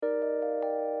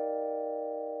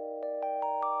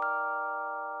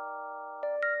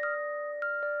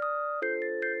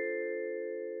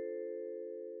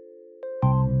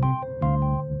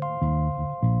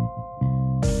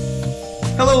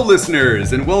Hello,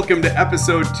 listeners, and welcome to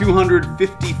episode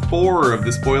 254 of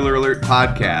the Spoiler Alert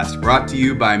podcast, brought to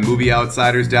you by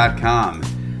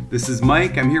MovieOutsiders.com. This is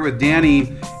Mike, I'm here with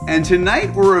Danny, and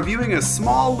tonight we're reviewing a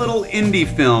small little indie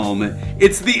film.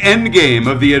 It's the endgame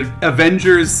of the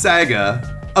Avengers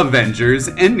saga, Avengers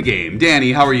Endgame.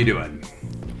 Danny, how are you doing?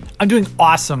 I'm doing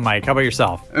awesome, Mike. How about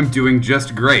yourself? I'm doing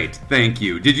just great, thank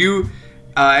you. Did you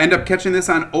end up catching this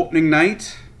on opening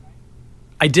night?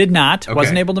 I did not. Okay.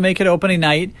 Wasn't able to make it opening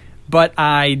night, but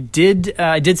I did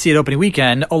see it opening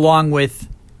weekend along with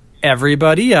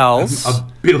everybody else. A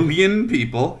billion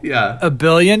people, yeah. A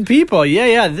billion people.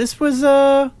 Yeah. This was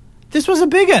a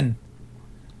big one.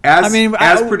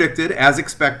 As predicted, as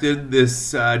expected,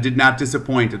 this did not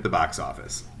disappoint at the box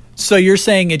office. So you're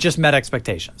saying it just met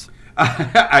expectations?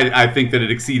 I think that it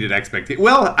exceeded expectations.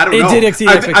 Well, I don't know. It did exceed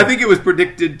expectations. I think it was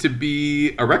predicted to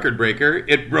be a record breaker.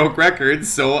 It broke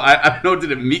records, so I don't know,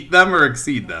 did it meet them or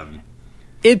exceed them?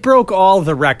 It broke all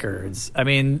the records. I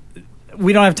mean,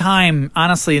 we don't have time,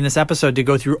 honestly, in this episode to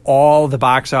go through all the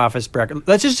box office records.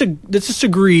 Let's just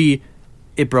agree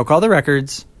it broke all the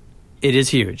records. It is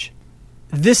huge.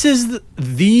 This is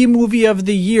the movie of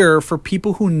the year for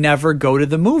people who never go to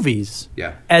the movies.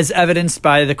 Yeah. As evidenced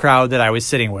by the crowd that I was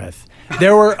sitting with.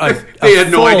 There were they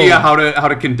had no idea how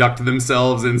to conduct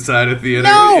themselves inside a theater.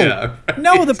 No, yeah, right.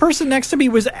 No, the person next to me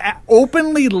was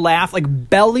openly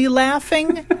belly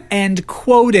laughing and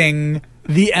quoting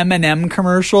the M&M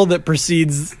commercial that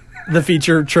precedes the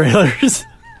feature trailers.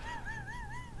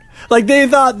 Like, they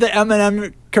thought the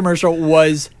M&M commercial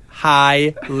was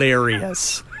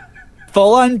hilarious.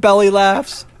 Full-on belly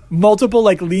laughs, multiple,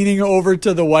 leaning over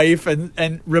to the wife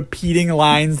and repeating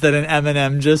lines that an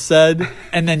M&M just said,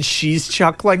 and then she's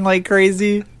chuckling like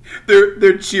crazy.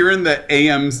 They're cheering the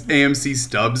AMC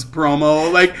Stubbs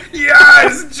promo, like,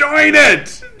 yes, join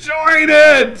it!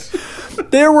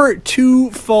 There were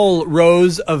two full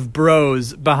rows of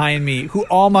bros behind me who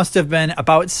all must have been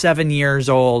about 7 years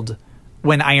old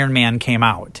when Iron Man came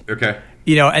out. Okay.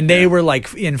 And they were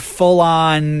in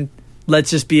full-on,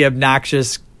 let's just be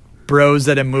obnoxious bros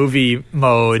at a movie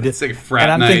mode. It's like frat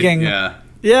and I'm night, thinking,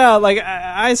 yeah,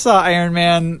 I saw Iron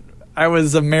Man. I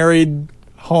was a married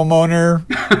homeowner,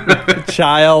 with a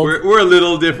child. We're a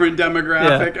little different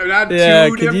demographic. Yeah. Not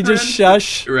too could different. you just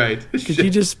shush? Right. Could you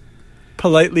just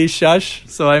politely shush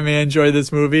so I may enjoy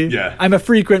this movie? Yeah. I'm a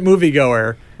frequent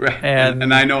moviegoer. Right.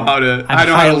 And I know how to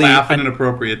laugh at an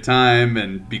appropriate time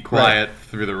and be quiet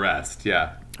through the rest.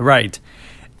 Yeah. Right.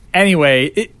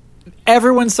 Anyway,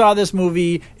 everyone saw this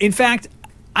movie. In fact,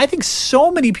 I think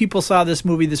so many people saw this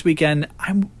movie this weekend.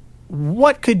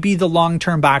 What could be the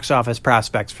long-term box office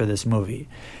prospects for this movie?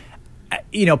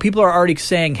 People are already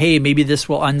saying, hey, maybe this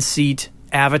will unseat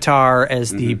Avatar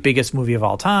as the biggest movie of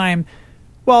all time.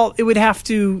 Well, it would have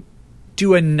to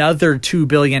do another $2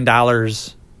 billion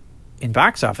in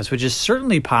box office, which is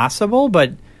certainly possible,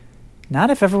 but not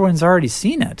if everyone's already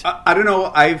seen it. I don't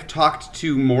know. I've talked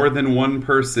to more than one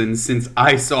person since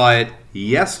I saw it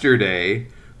yesterday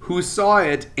who saw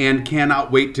it and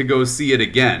cannot wait to go see it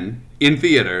again in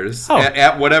theaters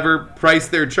at whatever price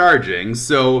they're charging.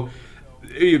 So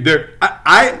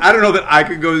I don't know that I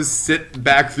could go sit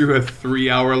back through a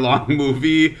 3-hour-long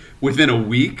movie within a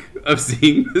week of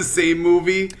seeing the same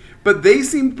movie, but they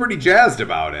seemed pretty jazzed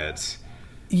about it.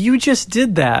 You just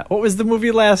did that. What was the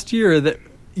movie last year that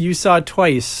you saw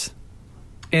twice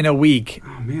in a week?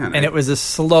 Oh man! And it was a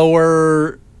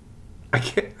slower. I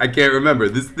can't remember.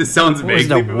 This sounds vaguely Was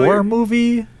it a familiar. war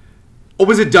movie? Oh,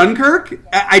 was it Dunkirk?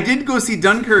 I did go see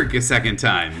Dunkirk a second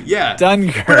time. Yeah,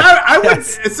 Dunkirk. But I would.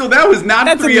 So that was not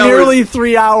That's 3 a hours. nearly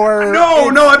 3 hour.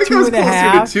 No, I think it was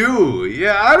 2.5. closer to 2.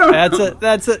 Yeah, I don't know.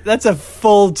 That's a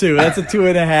full 2. That's a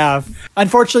 2.5.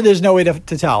 Unfortunately, there's no way to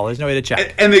tell. There's no way to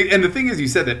check. And the thing is, you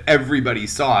said that everybody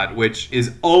saw it, which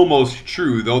is almost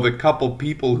true. Though the couple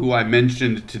people who I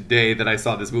mentioned today that I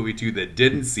saw this movie to that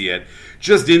didn't see it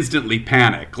just instantly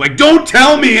panic. Like, don't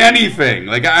tell me anything.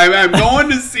 Like, I'm going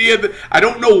to see it. I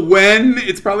don't know when.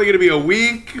 It's probably going to be a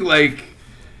week. Like,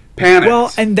 panic.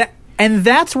 Well, and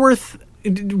that's worth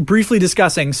briefly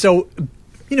discussing. So,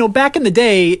 back in the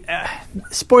day,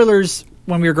 spoilers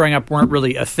when we were growing up weren't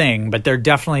really a thing, but they're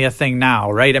definitely a thing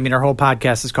now, right? I mean, our whole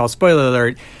podcast is called Spoiler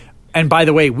Alert. And by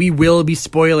the way, we will be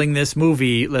spoiling this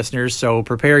movie, listeners, so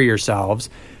prepare yourselves.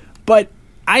 But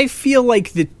I feel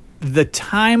like the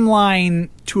timeline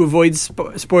to avoid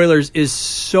spoilers is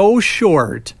so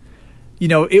short.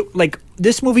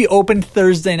 This movie opened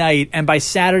Thursday night, and by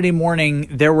Saturday morning,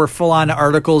 there were full-on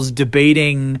articles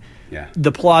debating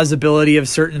the plausibility of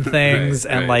certain things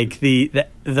and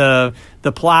the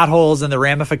plot holes and the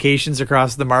ramifications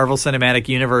across the Marvel Cinematic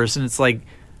Universe. And it's like,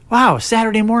 wow,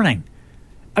 Saturday morning.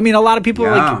 I mean, a lot of people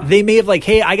are Yeah. like, they may have like,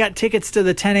 hey, I got tickets to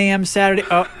the 10 a.m. Saturday.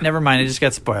 Oh, never mind. It just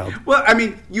got spoiled. Well, I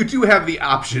mean, you do have the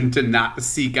option to not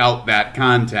seek out that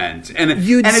content. And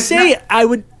You'd and it's say not, I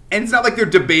would. and it's not like they're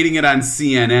debating it on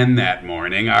CNN that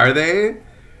morning, are they?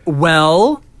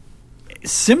 Well,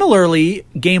 similarly,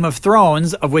 Game of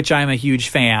Thrones, of which I'm a huge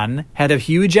fan, had a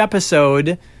huge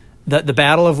episode, the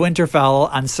Battle of Winterfell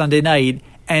on Sunday night.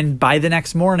 And by the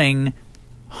next morning,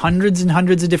 hundreds and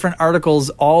hundreds of different articles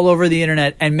all over the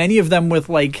internet, and many of them with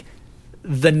like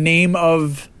the name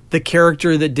of the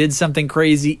character that did something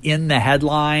crazy in the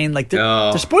headline. Like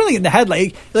they're spoiling it in the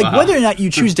headline. Like whether or not you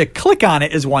choose to click on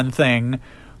it is one thing,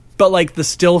 but like the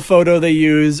still photo they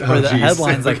use or the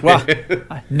headlines, like, well,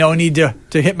 no need to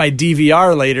hit my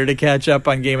DVR later to catch up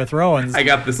on Game of Thrones. I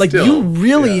got the like still. You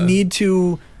really need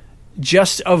to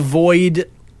just avoid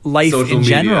life Social in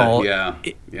general. media.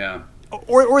 Yeah.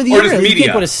 Or the Or internet. just You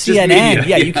can't go to media. Just CNN. media,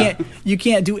 Yeah, yeah. you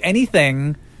can't do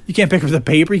anything. You can't pick up the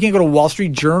paper. You can't go to Wall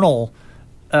Street Journal.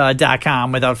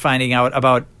 .com without finding out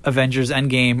about Avengers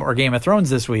Endgame or Game of Thrones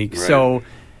this week. Right. So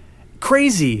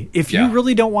crazy. If you Yeah.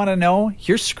 really don't want to know,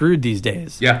 you're screwed these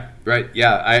days. Yeah, right.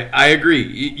 Yeah, I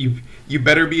agree. You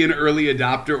better be an early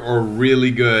adopter or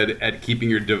really good at keeping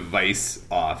your device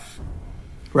off.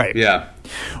 Right. Yeah.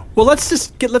 Well, let's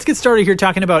get started here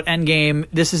talking about Endgame.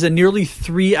 This is a nearly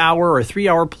 3 hour or 3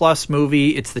 hour plus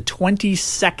movie. It's the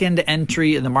 22nd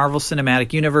entry in the Marvel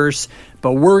Cinematic Universe,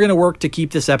 but we're going to work to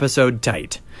keep this episode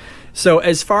tight. So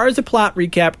as far as the plot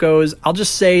recap goes, I'll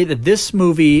just say that this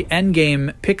movie,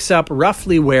 Endgame, picks up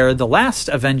roughly where the last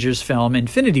Avengers film,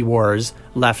 Infinity Wars,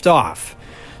 left off.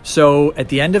 So at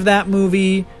the end of that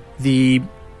movie, the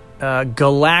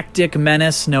galactic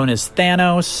menace known as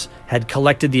Thanos had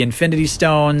collected the Infinity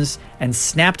Stones and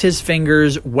snapped his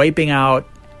fingers, wiping out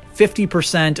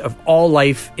 50% of all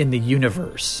life in the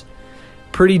universe.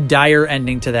 Pretty dire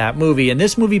ending to that movie. And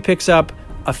this movie picks up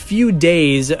a few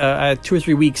days, 2 or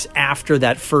 3 weeks after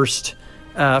that first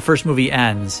movie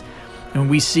ends. And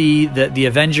we see that the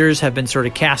Avengers have been sort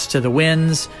of cast to the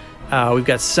winds. We've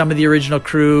got some of the original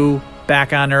crew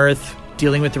back on Earth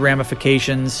dealing with the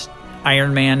ramifications.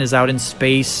 Iron Man is out in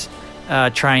space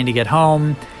trying to get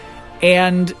home.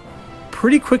 And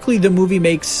pretty quickly the movie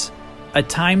makes a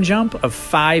time jump of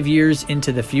 5 years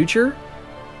into the future.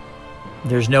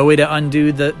 There's no way to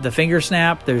undo the finger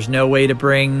snap. There's no way to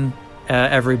bring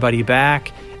everybody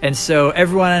back. And so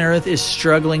everyone on Earth is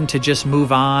struggling to just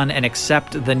move on and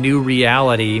accept the new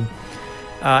reality.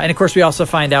 And of course, we also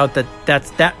find out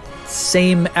that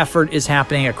same effort is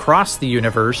happening across the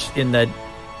universe in that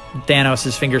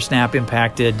Thanos' finger snap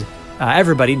impacted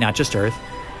everybody, not just Earth.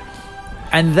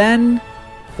 And then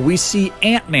we see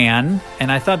Ant-Man,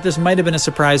 and I thought this might have been a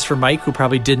surprise for Mike, who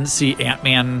probably didn't see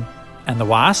Ant-Man and the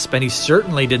Wasp, and he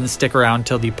certainly didn't stick around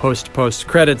till the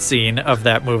post-credit scene of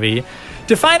that movie,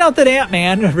 to find out that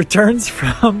Ant-Man returns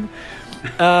from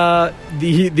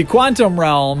the quantum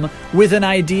realm with an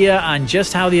idea on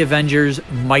just how the Avengers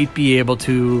might be able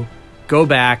to go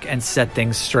back and set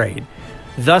things straight.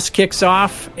 Thus kicks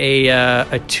off a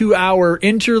 2-hour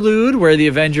interlude where the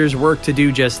Avengers work to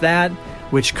do just that,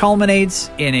 which culminates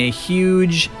in a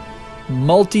huge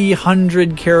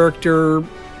multi-hundred character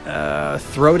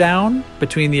throwdown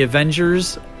between the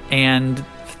Avengers and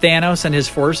Thanos and his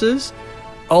forces,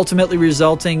 ultimately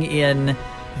resulting in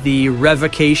the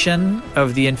revocation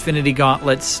of the Infinity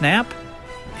Gauntlet snap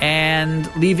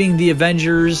and leaving the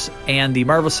Avengers and the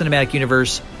Marvel Cinematic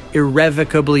Universe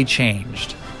irrevocably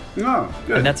changed. Oh,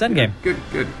 good. And that's Endgame.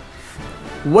 Good.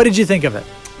 What did you think of it?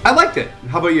 I liked it.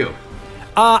 How about you?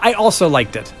 I also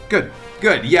liked it. Good.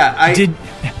 Yeah,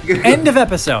 End of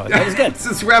episode. That was good.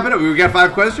 Let's wrap it up. We got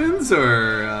 5 questions,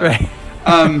 or Right.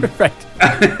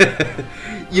 Right.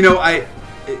 You know,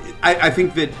 I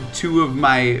think that 2 of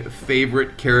my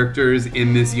favorite characters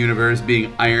in this universe,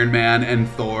 being Iron Man and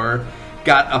Thor,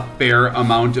 got a fair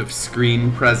amount of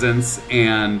screen presence,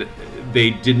 and they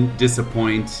didn't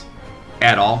disappoint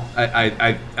at all.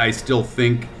 I still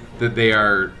think that they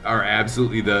are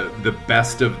absolutely the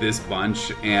best of this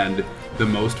bunch and the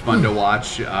most fun to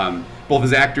watch, both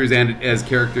as actors and as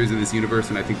characters in this universe.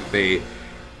 And I think that they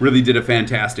really did a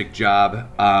fantastic job.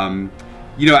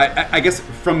 You know, I guess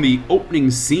from the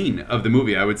opening scene of the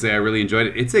movie, I would say I really enjoyed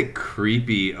it. It's a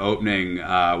creepy opening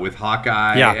with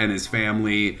Hawkeye and his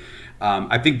family.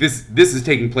 I think this is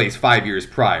taking place 5 years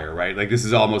prior, right? Like this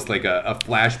is almost like a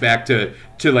flashback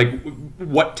to like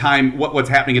what's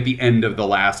happening at the end of the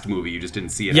last movie. You just didn't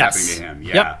see it happening to him.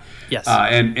 Yeah. Yep. Yes.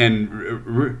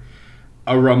 And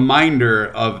a reminder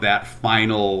of that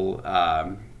final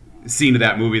scene of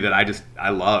that movie that I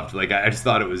loved. Like, I just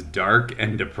thought it was dark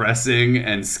and depressing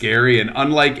and scary and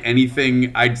unlike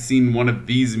anything I'd seen one of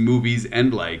these movies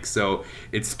end like. So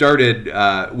it started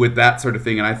with that sort of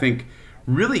thing, and I think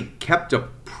really kept a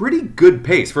pretty good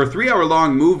pace for a 3-hour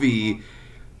long movie.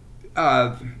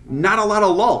 Not a lot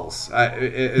of lulls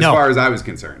as far as I was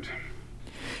concerned.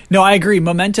 No, I agree.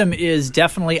 Momentum is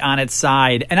definitely on its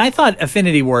side, and I thought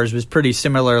Infinity Wars was pretty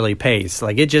similarly paced.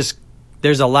 Like,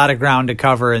 there's a lot of ground to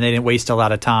cover, and they didn't waste a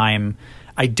lot of time.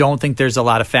 I don't think there's a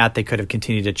lot of fat they could have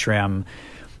continued to trim.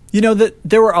 You know,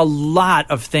 there were a lot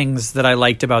of things that I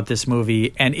liked about this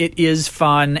movie, and it is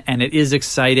fun, and it is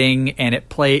exciting, and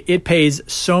it pays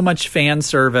so much fan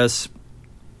service.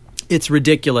 It's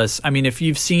ridiculous. I mean, if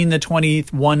you've seen the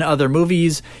 21 other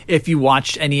movies, if you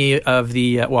watched any of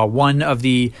the, one of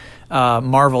the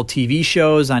Marvel TV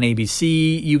shows on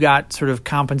ABC, you got sort of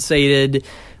compensated.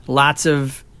 Lots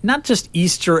of not just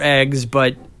Easter eggs,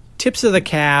 but tips of the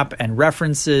cap and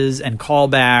references and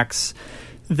callbacks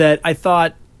that I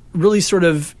thought really sort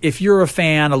of, if you're a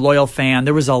fan, a loyal fan,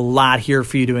 there was a lot here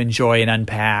for you to enjoy and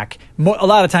unpack. A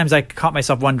lot of times I caught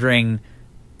myself wondering,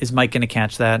 is Mike going to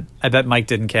catch that? I bet Mike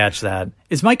didn't catch that.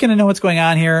 Is Mike going to know what's going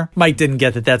on here? Mike didn't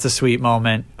get that that's a sweet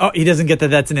moment. Oh, he doesn't get that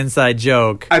that's an inside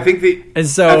joke. I think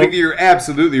that you're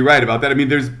absolutely right about that. I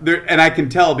mean, and I can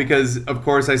tell because, of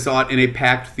course, I saw it in a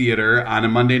packed theater on a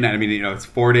Monday night. I mean, you know, it's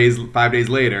 5 days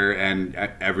later, and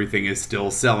everything is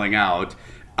still selling out.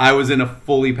 I was in a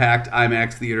fully packed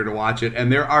IMAX theater to watch it,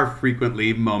 and there are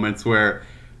frequently moments where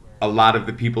a lot of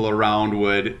the people around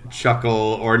would chuckle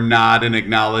or nod in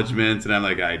acknowledgement, and I'm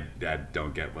like, I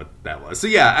don't get what that was. So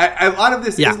yeah, a lot of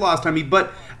this is lost on me,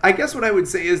 but I guess what I would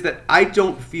say is that I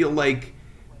don't feel like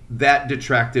that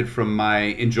detracted from my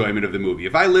enjoyment of the movie.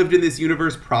 If I lived in this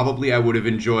universe, probably I would have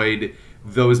enjoyed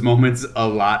those moments a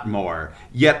lot more.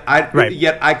 Yet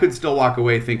I could still walk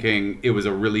away thinking it was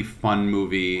a really fun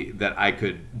movie that I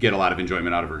could get a lot of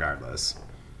enjoyment out of regardless.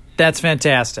 That's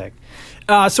fantastic.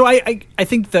 So I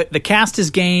think the cast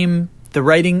is game. The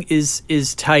writing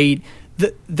is tight.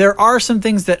 There are some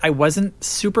things that I wasn't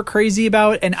super crazy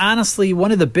about. And honestly,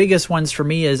 one of the biggest ones for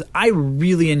me is I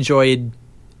really enjoyed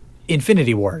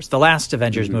Infinity Wars, the last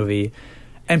Avengers movie.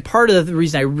 And part of the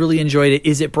reason I really enjoyed it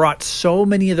is it brought so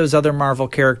many of those other Marvel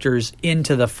characters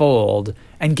into the fold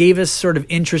and gave us sort of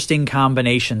interesting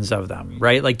combinations of them,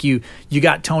 right? Like you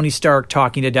got Tony Stark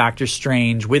talking to Doctor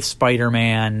Strange with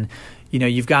Spider-Man. You know,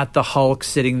 you've got the Hulk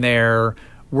sitting there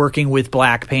working with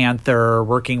Black Panther,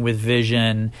 working with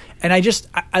Vision. And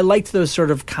I liked those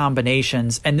sort of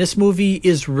combinations. And this movie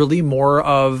is really more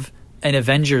of an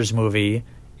Avengers movie.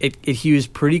 It hews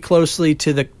pretty closely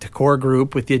to the core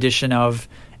group with the addition of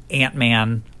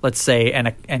Ant-Man, let's say,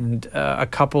 and a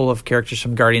couple of characters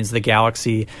from Guardians of the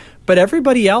Galaxy. But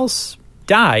everybody else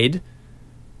died,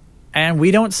 and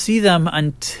we don't see them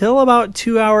until about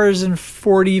 2 hours and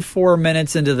 44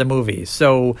 minutes into the movie.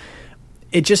 So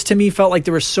it just, to me, felt like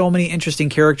there were so many interesting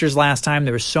characters last time.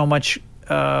 There was so much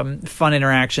fun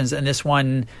interactions. And this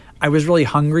one, I was really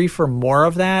hungry for more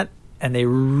of that. And they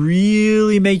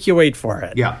really make you wait for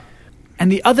it. Yeah.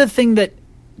 And the other thing that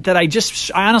I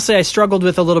honestly I struggled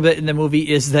with a little bit in the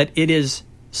movie is that it is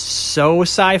so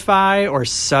sci-fi or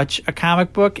such a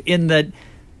comic book in that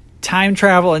time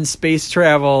travel and space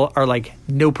travel are like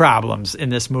no problems in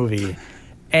this movie.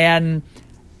 And,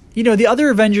 you know, the other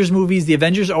Avengers movies, the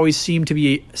Avengers always seem to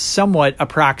be somewhat a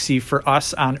proxy for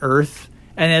us on Earth.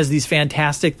 And as these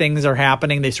fantastic things are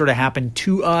happening, they sort of happen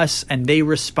to us and they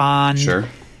respond. Sure.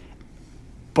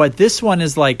 But this one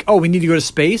is like, oh, we need to go to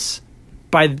space.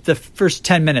 By the first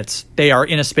 10 minutes, they are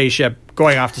in a spaceship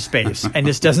going off to space. And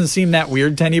this doesn't seem that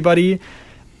weird to anybody.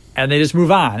 And they just move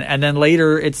on. And then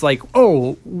later it's like,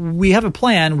 oh, we have a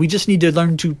plan. We just need to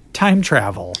learn to time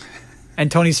travel. And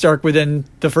Tony Stark, within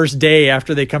the first day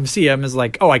after they come see him, is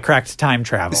like, oh, I cracked time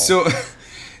travel. So,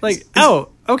 like, oh,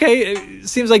 okay. It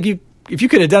seems like if you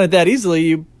could have done it that easily,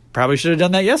 you probably should have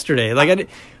done that yesterday. Like,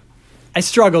 I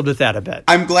struggled with that a bit.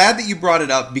 I'm glad that you brought it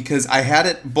up because I had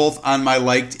it both on my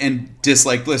liked and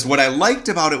disliked list. What I liked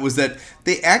about it was that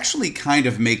they actually kind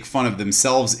of make fun of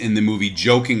themselves in the movie,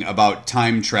 joking about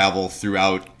time travel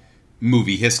throughout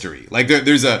movie history. Like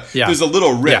there's a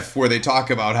little riff where they talk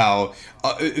about how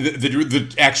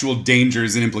the actual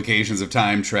dangers and implications of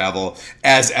time travel,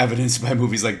 as evidenced by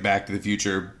movies like Back to the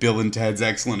Future, Bill and Ted's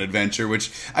Excellent Adventure,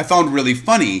 which I found really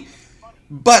funny.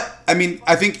 But, I mean,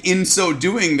 I think in so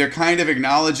doing, they're kind of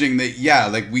acknowledging that, yeah,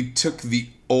 like we took the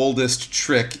oldest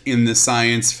trick in the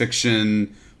science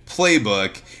fiction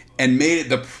playbook and made it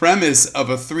the premise of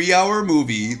a 3-hour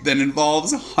movie that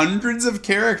involves hundreds of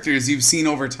characters you've seen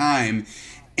over time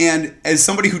And as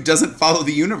somebody who doesn't follow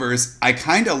the universe, I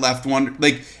kind of left one,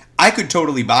 like, I could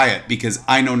totally buy it because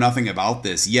I know nothing about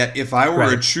this. Yet, if I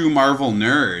were a true Marvel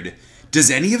nerd, does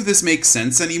any of this make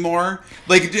sense anymore?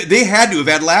 Like, they had to have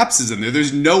had lapses in there.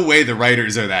 There's no way the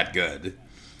writers are that good.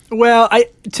 Well,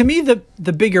 to me,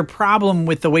 the bigger problem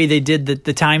with the way they did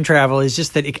the time travel is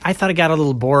just that I thought it got a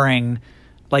little boring.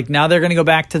 Like, now they're going to go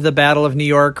back to the Battle of New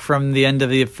York from the end of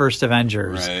the first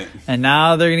Avengers. Right. And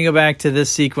now they're going to go back to this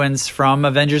sequence from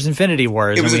Avengers Infinity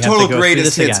Wars. It was a total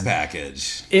greatest hits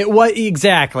package. It was,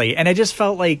 exactly. And I just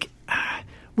felt like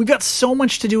we've got so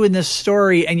much to do in this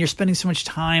story, and you're spending so much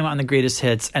time on the greatest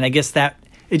hits. And I guess that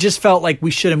it just felt like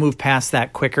we should have moved past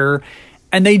that quicker.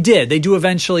 And they did. They do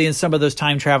eventually in some of those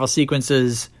time travel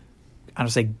sequences, I don't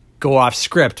say go off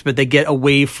script, but they get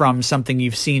away from something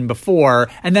you've seen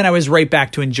before. And then I was right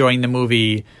back to enjoying the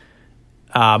movie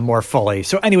more fully.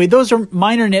 So anyway, those are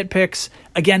minor nitpicks.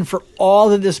 Again, for all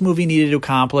that this movie needed to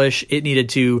accomplish, it needed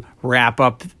to wrap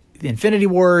up the Infinity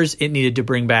Wars. It needed to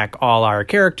bring back all our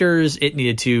characters. It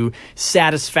needed to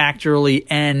satisfactorily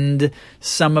end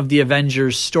some of the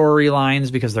Avengers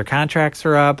storylines because their contracts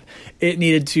are up. It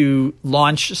needed to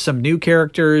launch some new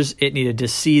characters. It needed to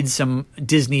seed some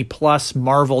Disney Plus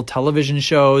Marvel television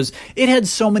shows. It had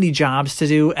so many jobs to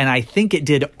do, and I think it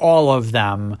did all of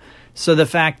them. So the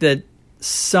fact that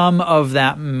some of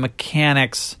that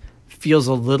mechanics feels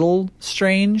a little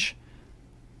strange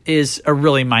is a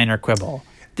really minor quibble.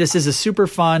 This is a super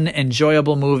fun,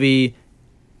 enjoyable movie.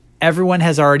 Everyone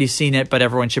has already seen it, but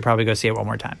everyone should probably go see it one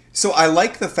more time. So I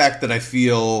like the fact that I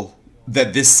feel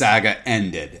that this saga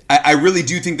ended. I really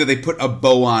do think that they put a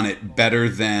bow on it better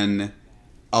than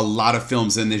a lot of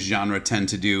films in this genre tend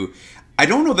to do. I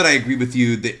don't know that I agree with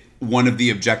you that one of the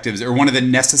objectives or one of the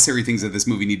necessary things that this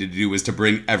movie needed to do was to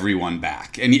bring everyone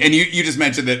back. And you just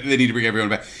mentioned that they need to bring everyone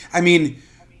back. I mean,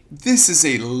 this is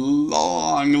a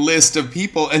long list of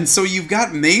people, and so you've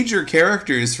got major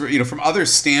characters from other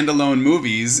standalone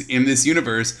movies in this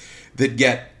universe that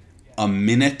get a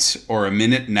minute or a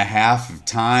minute and a half of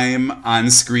time on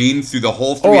screen through the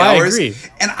whole 3 hours. I agree.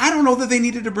 And I don't know that they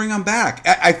needed to bring them back.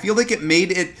 I feel like it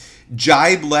made it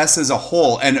jibe less as a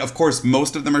whole, and of course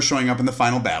most of them are showing up in the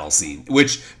final battle scene,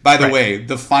 which, by the way,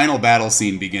 the final battle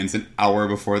scene begins an hour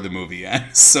before the movie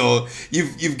ends, so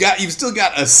you've still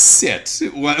got a sit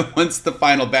once the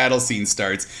final battle scene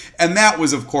starts. And that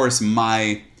was, of course,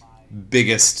 my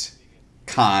biggest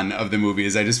con of the movie,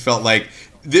 is I just felt like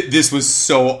this was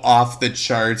so off the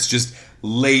charts, just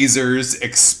lasers,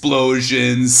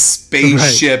 explosions,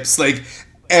 spaceships, like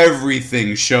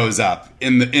everything shows up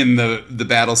in the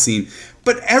battle scene.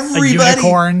 But everybody,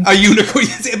 a unicorn,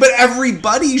 but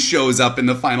everybody shows up in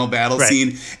the final battle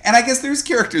scene. And I guess there's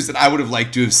characters that I would have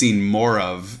liked to have seen more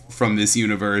of from this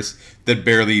universe that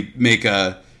barely make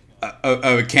a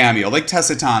cameo, like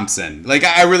Tessa Thompson. Like,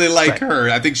 I really like her.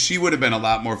 I think she would have been a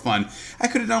lot more fun. I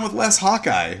could have done with less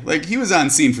Hawkeye. Like, he was on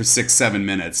scene for 6-7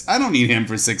 minutes. I don't need him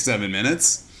for 6-7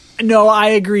 minutes. No, I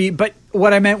agree. But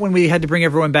what I meant when we had to bring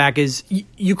everyone back is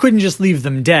you couldn't just leave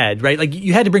them dead, right? Like,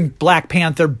 you had to bring Black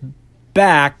Panther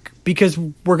back because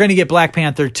we're going to get Black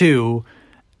Panther 2.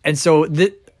 And so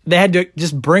they had to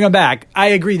just bring them back. I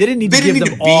agree. They didn't need to give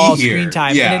them all screen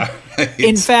time. Yeah.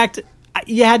 In fact, I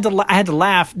had to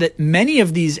laugh that many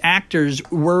of these actors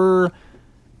were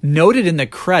noted in the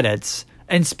credits.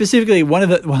 And specifically, one of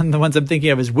the ones I'm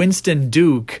thinking of is Winston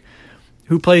Duke,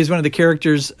 who plays one of the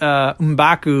characters,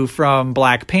 M'Baku from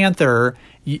Black Panther.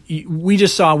 We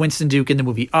just saw Winston Duke in the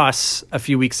movie Us a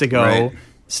few weeks ago,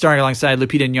 starring alongside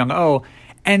Lupita Nyong'o.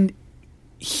 And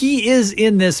he is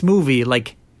in this movie,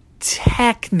 like,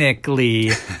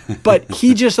 technically, but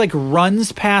he just, like,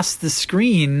 runs past the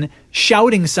screen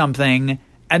shouting something,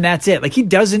 and that's it. Like, he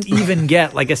doesn't even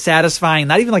get, like, a satisfying,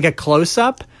 not even, like, a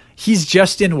close-up. He's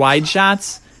just in wide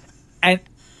shots, and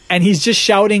he's just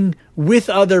shouting with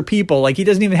other people. Like, he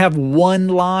doesn't even have one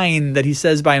line that he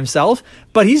says by himself,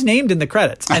 but he's named in the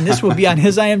credits, and this will be on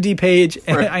his IMDb page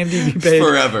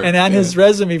forever, and on his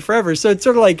resume forever. So it's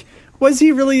sort of like, was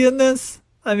he really in this?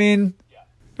 I mean,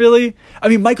 really? I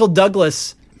mean, Michael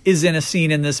Douglas is in a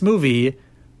scene in this movie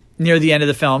near the end of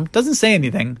the film. Doesn't say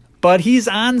anything, but he's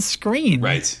on screen.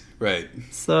 Right.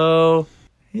 So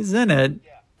he's in it.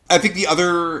 I think the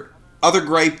other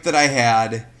gripe that I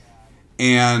had,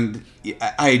 and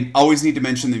I always need to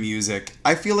mention the music,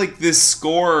 I feel like this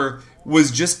score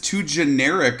was just too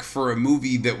generic for a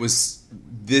movie that was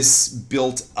this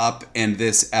built up and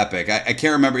this epic. I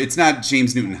can't remember. It's not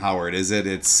James Newton Howard, is it?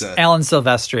 It's Alan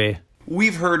Silvestri.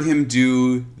 we've heard him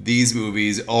do these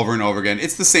movies over and over again.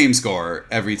 It's the same score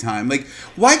every time. Like,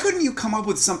 why couldn't you come up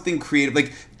with something creative?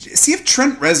 Like, see if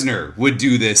Trent Reznor would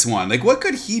do this one. Like, what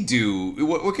could he do?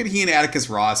 What could he and Atticus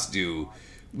Ross do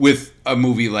with a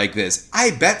movie like this?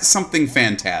 I bet something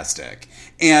fantastic.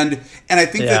 And I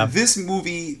think that this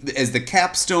movie, as the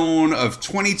capstone of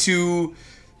 22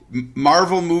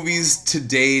 Marvel movies to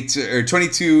date, or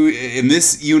 22 in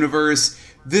this universe,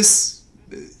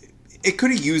 it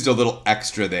could have used a little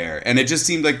extra there. And it just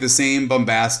seemed like the same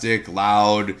bombastic,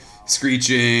 loud,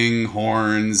 screeching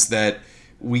horns that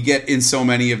we get in so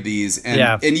many of these.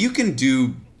 And you can do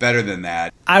better than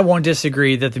that. I won't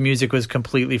disagree that the music was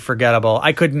completely forgettable.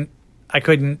 I couldn't,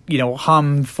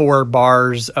 hum 4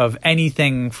 bars of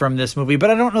anything from this movie, but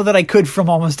I don't know that I could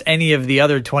from almost any of the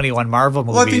other 21 Marvel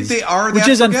movies. Well, I think they are, which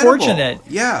is unfortunate.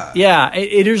 Yeah. Yeah,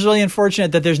 it is really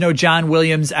unfortunate that there's no John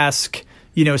Williams-esque,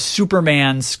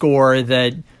 Superman score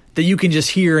that you can just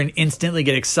hear and instantly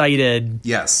get excited.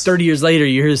 Yes. 30 years later,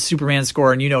 you hear the Superman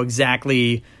score and you know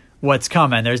exactly what's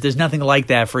coming. There's nothing like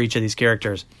that for each of these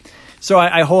characters. So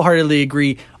I wholeheartedly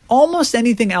agree. Almost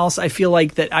anything else I feel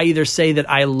like that I either say that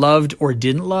I loved or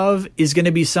didn't love is going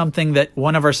to be something that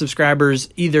one of our subscribers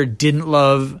either didn't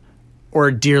love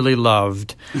or dearly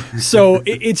loved. So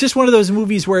it's just one of those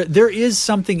movies where there is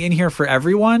something in here for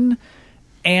everyone.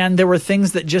 And there were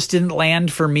things that just didn't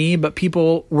land for me, but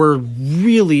people were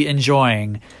really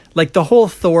enjoying. Like the whole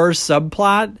Thor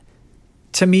subplot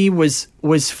to me was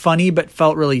funny, but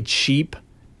felt really cheap.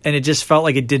 And it just felt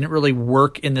like it didn't really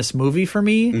work in this movie for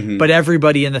me. Mm-hmm. But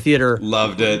everybody in the theater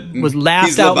loved it. Was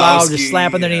laughed out loud, just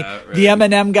slapping their knee. Right. The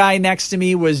Eminem guy next to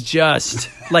me was just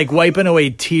like wiping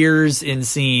away tears in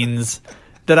scenes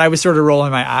that I was sort of rolling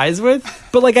my eyes with.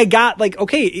 But like I got like,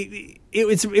 okay, it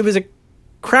was a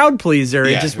crowd pleaser.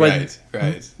 Yeah, it just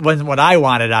wasn't what I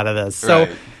wanted out of this. So,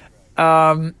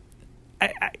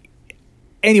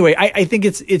 anyway, I think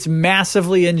it's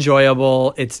massively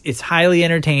enjoyable. It's highly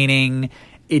entertaining.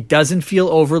 It doesn't feel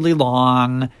overly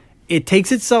long. It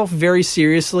takes itself very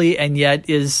seriously and yet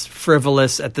is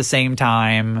frivolous at the same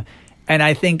time. And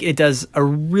I think it does a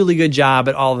really good job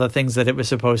at all the things that it was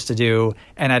supposed to do.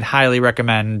 And I'd highly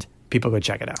recommend people go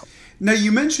check it out. Now,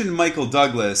 you mentioned Michael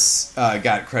Douglas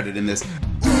got credit in this.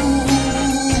 Ooh-wee.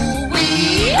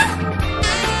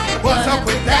 What's up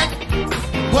with that?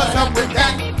 What's up with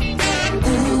that?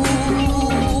 Ooh-wee.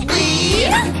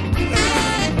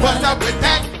 What's up with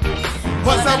that?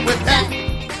 What's up with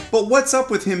that? But what's up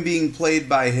with him being played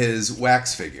by his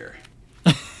wax figure?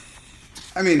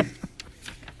 I mean,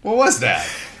 what was that?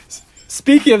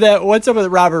 Speaking of that, what's up with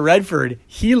Robert Redford?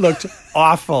 He looked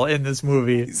awful in this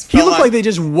movie. He looked like they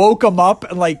just woke him up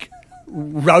and like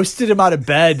roasted him out of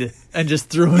bed and just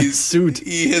threw him in his suit.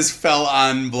 He has fell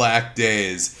on black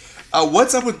days.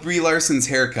 What's up with Brie Larson's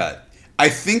haircut? I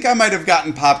think I might have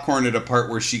gotten popcorn at a part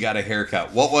where she got a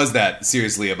haircut. What was that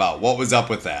seriously about? What was up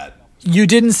with that? You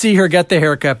didn't see her get the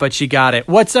haircut, but she got it.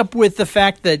 What's up with the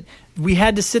fact that we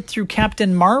had to sit through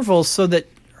Captain Marvel so that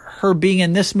her being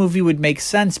in this movie would make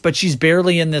sense, but she's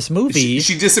barely in this movie.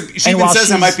 She even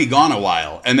says I might be gone a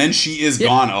while, and then she is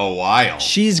gone a while.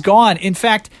 She's gone. In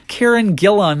fact, Karen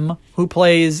Gillan, who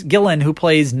plays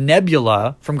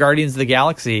Nebula from Guardians of the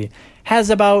Galaxy, has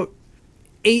about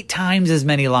 8 times as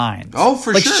many lines. Oh,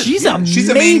 for sure. She's a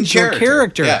major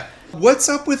character. Yeah. What's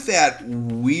up with that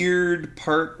weird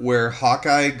part where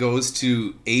Hawkeye goes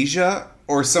to Asia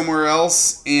or somewhere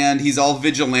else, and he's all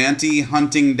vigilante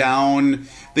hunting down?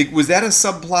 Like, was that a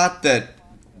subplot that?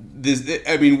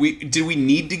 Did we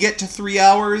need to get to 3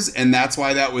 hours, and that's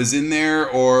why that was in there,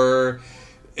 or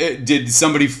did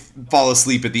somebody fall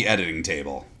asleep at the editing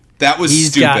table? That was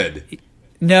stupid.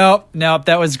 No,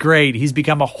 that was great. He's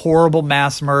become a horrible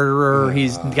mass murderer.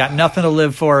 He's got nothing to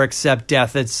live for except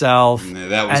death itself.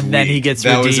 Then he gets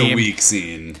redeemed. That was a weak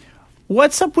scene.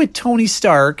 What's up with Tony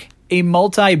Stark, a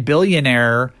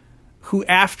multi-billionaire who,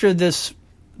 after this,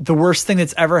 the worst thing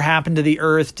that's ever happened to the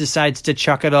Earth, decides to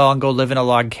chuck it all and go live in a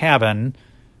log cabin?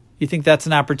 You think that's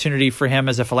an opportunity for him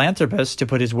as a philanthropist to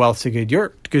put his wealth to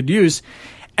good use?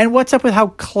 And what's up with how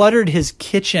cluttered his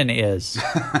kitchen is?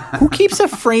 Who keeps a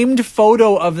framed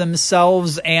photo of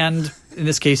themselves and, in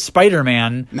this case,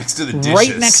 Spider-Man next to the dishes,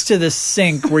 right next to the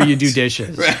sink where you do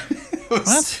dishes? Right.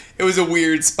 It was a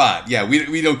weird spot. Yeah,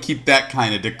 we don't keep that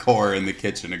kind of decor in the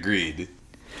kitchen. Agreed.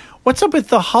 What's up with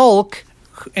the Hulk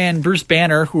and Bruce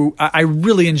Banner, who I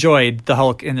really enjoyed the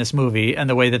Hulk in this movie and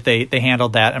the way that they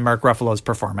handled that and Mark Ruffalo's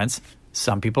performance.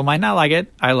 Some people might not like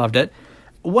it. I loved it.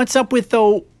 What's up with,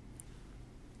 though,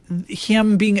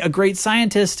 him being a great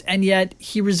scientist, and yet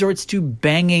he resorts to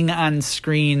banging on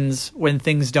screens when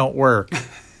things don't work?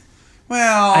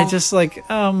 Well, I just like,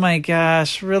 oh my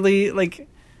gosh, really? Like,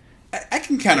 I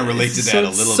can kind of relate to that a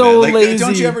little so bit. Like, lazy.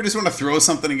 don't you ever just want to throw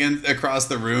something across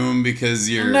the room because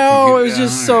you're... No, it was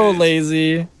just so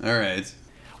lazy. All right.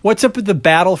 What's up with the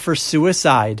battle for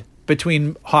suicide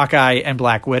between Hawkeye and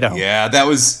Black Widow? Yeah, that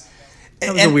was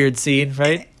a weird scene,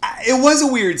 right? It was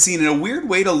a weird scene and a weird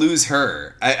way to lose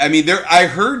her. I mean, I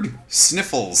heard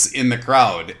sniffles in the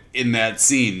crowd in that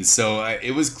scene, so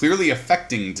it was clearly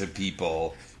affecting to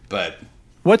people, but...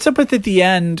 What's up with at the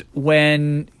end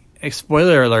when,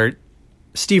 spoiler alert,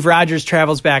 Steve Rogers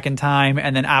travels back in time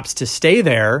and then opts to stay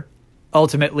there,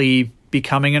 ultimately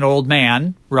becoming an old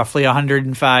man, roughly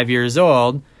 105 years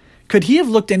old. Could he have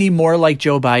looked any more like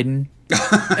Joe Biden?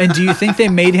 And do you think they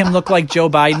made him look like Joe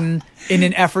Biden in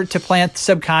an effort to plant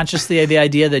subconsciously the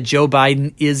idea that Joe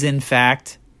Biden is, in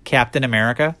fact, Captain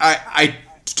America? I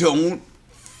don't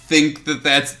think that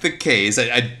that's the case.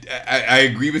 I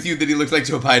agree with you that he looked like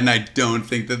Joe Biden. I don't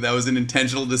think that was an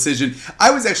intentional decision.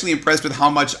 I was actually impressed with how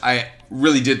much I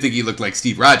really did think he looked like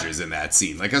Steve Rogers in that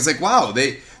scene. Like, I was like, wow,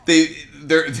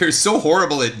 they're so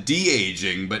horrible at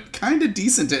de-aging, but kind of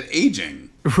decent at aging.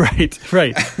 Right.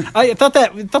 I thought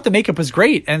the makeup was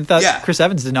great, and thought Chris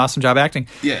Evans did an awesome job acting.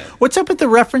 Yeah. What's up with the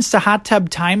reference to Hot Tub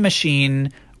Time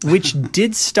Machine, which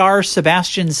did star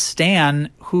Sebastian Stan,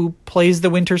 who plays the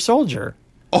Winter Soldier?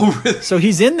 Oh, really? So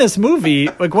he's in this movie.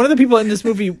 Like, one of the people in this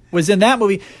movie was in that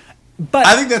movie. But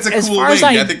I think that's a cool wink.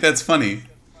 I think that's funny.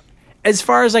 As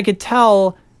far as I could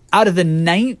tell, out of the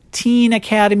 19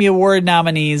 Academy Award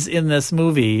nominees in this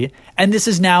movie, and this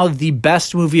is now the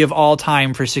best movie of all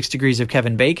time for 6 Degrees of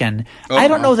Kevin Bacon, I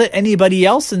don't know that anybody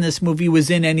else in this movie was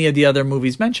in any of the other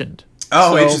movies mentioned.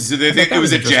 Oh, so interesting. They think it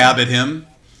was a jab at him?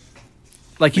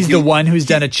 Like he's the one who's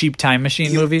done a cheap Time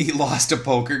Machine movie? He lost a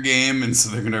poker game, and so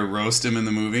they're going to roast him in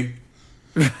the movie?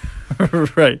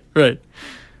 Right.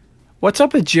 What's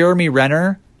up with Jeremy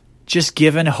Renner just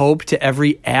giving hope to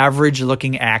every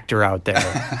average-looking actor out there?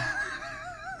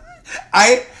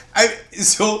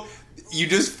 So you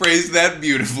just phrased that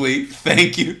beautifully.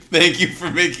 Thank you for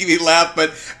making me laugh.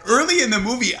 But early in the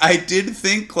movie, I did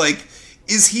think, like,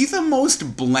 is he the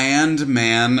most bland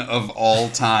man of all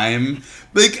time?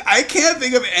 Like, I can't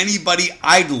think of anybody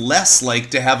I'd less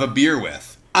like to have a beer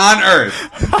with on Earth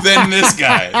than this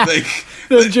guy.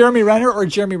 Like, Jeremy Renner or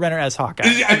Jeremy Renner as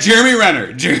Hawkeye? Jeremy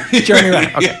Renner. Jeremy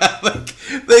Renner. Okay.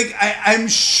 Yeah, I'm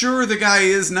sure the guy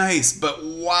is nice, but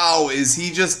wow, is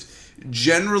he just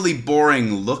generally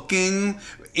boring looking?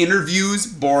 Interviews,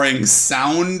 boring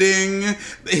sounding.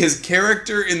 His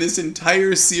character in this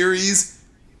entire series,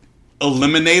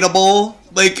 eliminatable.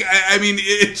 Like, I mean,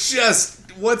 it's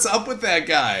just, what's up with that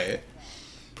guy?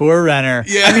 Poor Renner.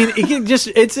 Yeah. I mean,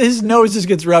 it's his nose just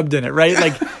gets rubbed in it, right?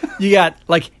 Like, you got,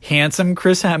 like, handsome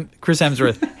Chris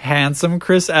Hemsworth, handsome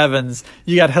Chris Evans.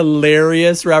 You got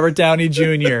hilarious Robert Downey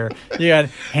Jr. You got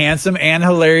handsome and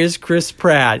hilarious Chris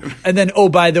Pratt. And then, oh,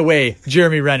 by the way,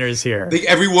 Jeremy Renner is here. Like,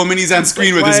 every woman he's on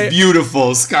screen with is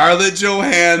beautiful. Scarlett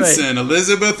Johansson, right.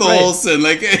 Elizabeth Olsen.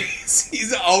 Like,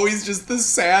 he's always just the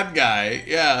sad guy.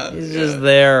 Yeah. He's just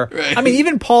there. Right. I mean,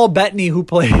 even Paul Bettany, who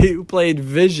played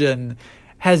Vision,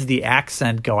 has the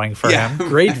accent going for him.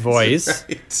 Great voice.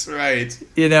 Right.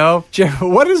 You know,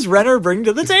 what does Renner bring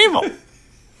to the table?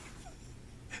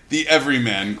 The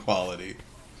everyman quality.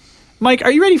 Mike,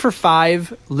 are you ready for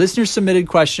 5 listener-submitted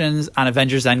questions on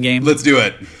Avengers Endgame? Let's do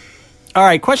it. All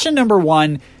right, question number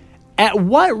 1. At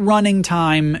what running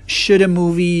time should a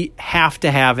movie have to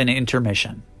have an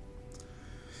intermission?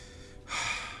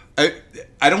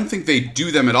 I don't think they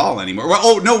do them at all anymore. Well,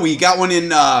 oh, no, we got one in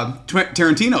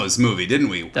Tarantino's movie, didn't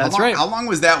we? That's right. How long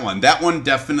was that one? That one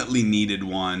definitely needed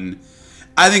one.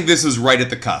 I think this was right at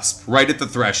the cusp, right at the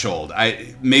threshold.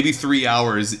 Maybe 3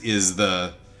 hours is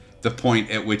the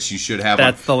point at which you should have one.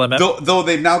 That's the limit. Though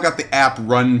they've now got the app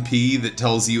Run Pee that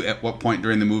tells you at what point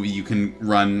during the movie you can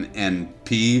run and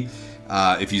pee.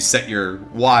 If you set your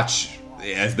watch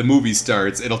as the movie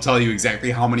starts, it'll tell you exactly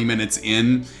how many minutes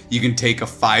in you can take a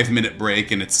 5-minute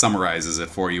break, and it summarizes it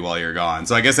for you while you're gone.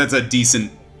 So I guess that's a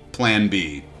decent plan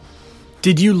B.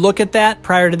 Did you look at that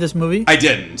prior to this movie? I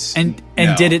didn't. And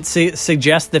no. Did it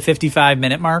suggest the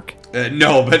 55-minute mark?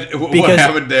 No, but what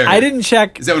happened there? I didn't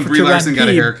check. Is that when Brie Larson got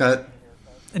a haircut?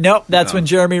 Nope, that's when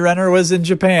Jeremy Renner was in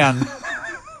Japan.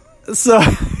 So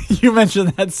you mentioned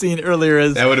that scene earlier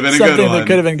as that would have been something a good one. That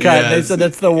could have been cut. Yes. They said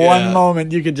that's the one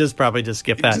moment you could probably just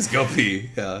skip that. Just go pee.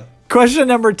 Yeah. Question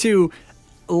number 2.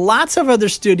 Lots of other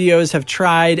studios have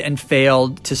tried and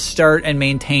failed to start and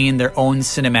maintain their own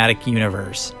cinematic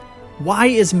universe. Why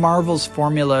is Marvel's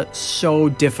formula so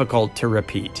difficult to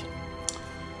repeat?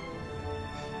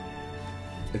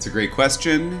 It's a great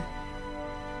question.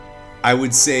 I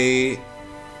would say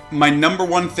my number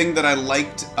one thing that I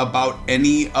liked about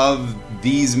any of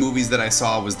these movies that I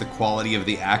saw was the quality of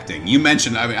the acting. You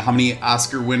mentioned, I mean, how many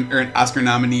Oscar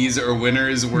nominees or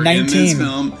winners were 19. in this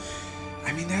film.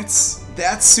 I mean,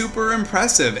 that's super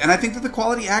impressive. And I think that the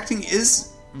quality acting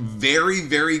is very,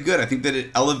 very good. I think that it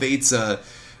elevates a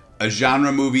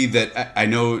genre movie that I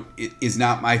know is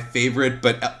not my favorite,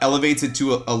 but elevates it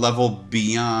to a level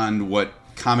beyond what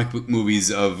comic book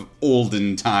movies of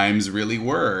olden times really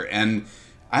were. And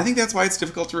I think that's why it's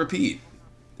difficult to repeat.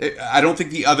 I don't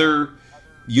think the other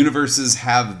universes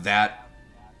have that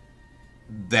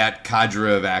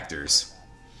cadre of actors.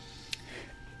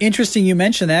 Interesting you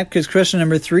mentioned that, because question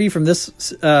number 3 from this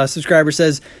subscriber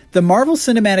says, the Marvel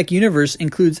Cinematic Universe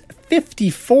includes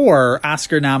 54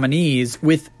 Oscar nominees,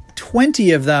 with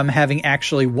 20 of them having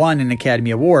actually won an Academy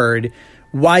Award.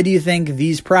 Why do you think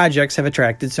these projects have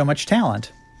attracted so much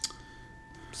talent?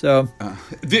 So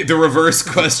the reverse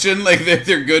question, like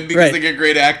they're good because right. they get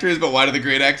great actors, but why do the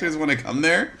great actors want to come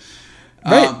there?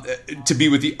 Right. To be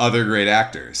with the other great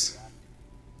actors.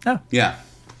 Oh, yeah,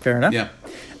 fair enough. Yeah.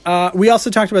 We also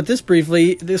talked about this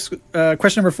briefly. This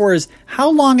question number 4 is,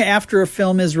 how long after a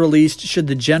film is released should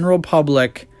the general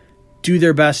public do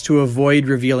their best to avoid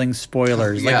revealing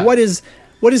spoilers? Yeah. Like,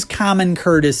 what is common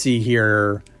courtesy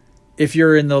here? If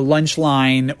you're in the lunch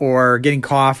line or getting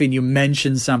coffee and you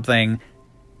mention something,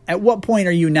 at what point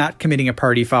are you not committing a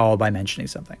party foul by mentioning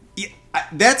something? Yeah,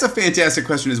 that's a fantastic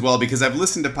question as well, because I've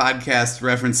listened to podcasts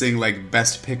referencing like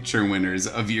Best Picture winners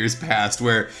of years past,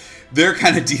 where their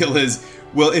kind of deal is,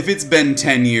 well, if it's been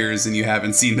 10 years and you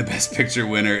haven't seen the Best Picture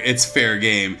winner, it's fair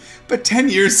game. But 10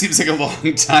 years seems like a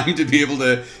long time to be able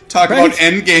to talk about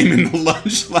Endgame in the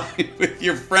lunch line with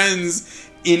your friends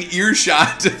in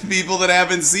earshot of people that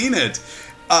haven't seen it.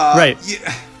 Right.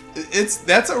 Yeah,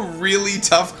 that's a really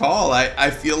tough call. I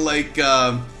feel like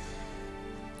at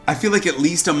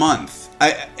least a month.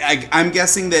 I'm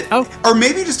guessing that, or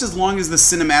maybe just as long as the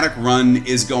cinematic run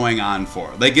is going on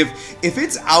for. Like if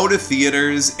it's out of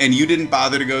theaters and you didn't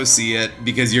bother to go see it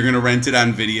because you're going to rent it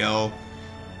on video,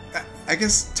 I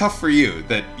guess tough for you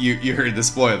that you heard the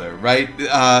spoiler, right?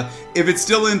 If it's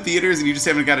still in theaters and you just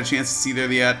haven't got a chance to see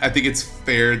it yet, I think it's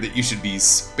fair that you should be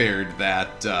spared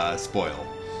that spoil.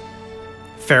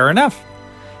 Fair enough.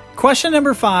 Question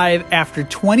number 5. After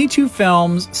 22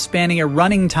 films spanning a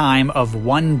running time of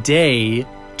 1 day,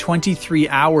 23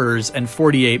 hours and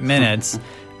 48 minutes,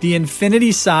 the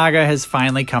Infinity Saga has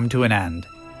finally come to an end.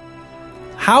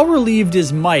 How relieved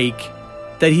is Mike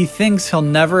that he thinks he'll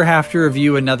never have to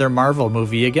review another Marvel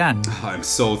movie again? I'm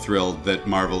so thrilled that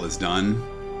Marvel is done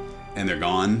and they're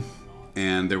gone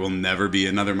and there will never be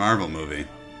another Marvel movie.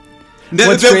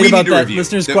 What's great about that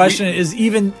listener's question is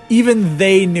even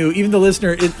they knew, even the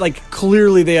listener, it like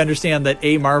clearly they understand that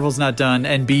A, Marvel's not done,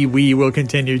 and B, we will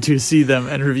continue to see them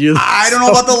and review them. I don't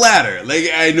know about the latter. Like,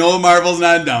 I know Marvel's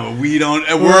not done, but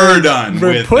we're done.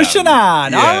 We're pushing them.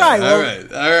 on. Yeah, all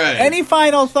right. All right. Any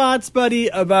final thoughts, buddy,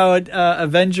 about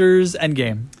Avengers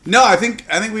Endgame? No, I think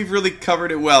we've really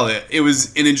covered it well. It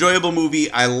was an enjoyable movie.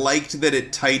 I liked that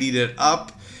it tidied it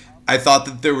up. I thought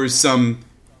that there was some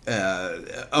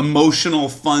emotional,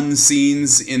 fun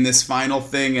scenes in this final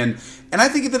thing, and I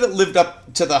think that it lived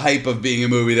up to the hype of being a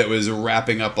movie that was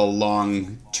wrapping up a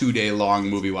long 2-day-long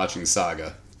movie watching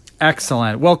saga.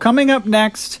 Excellent. Well, coming up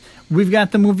next, we've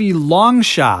got the movie Long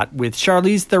Shot with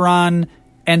Charlize Theron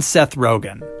and Seth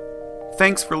Rogen.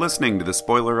 Thanks for listening to the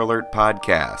Spoiler Alert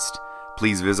podcast.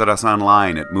 Please visit us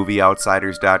online at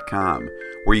movieoutsiders.com,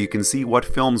 where you can see what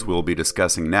films we'll be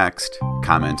discussing next,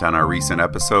 comment on our recent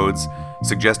episodes,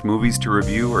 suggest movies to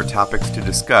review or topics to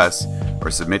discuss,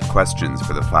 or submit questions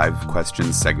for the 5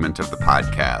 questions segment of the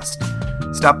podcast.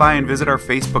 Stop by and visit our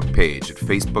Facebook page at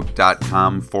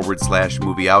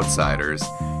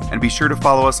facebook.com/movieoutsiders, and be sure to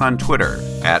follow us on Twitter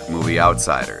at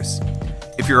movieoutsiders.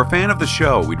 If you're a fan of the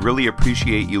show, we'd really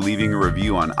appreciate you leaving a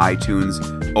review on iTunes,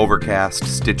 Overcast,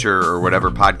 Stitcher, or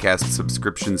whatever podcast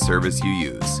subscription service you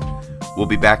use. We'll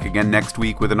be back again next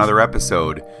week with another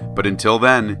episode, but until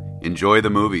then, enjoy the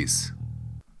movies.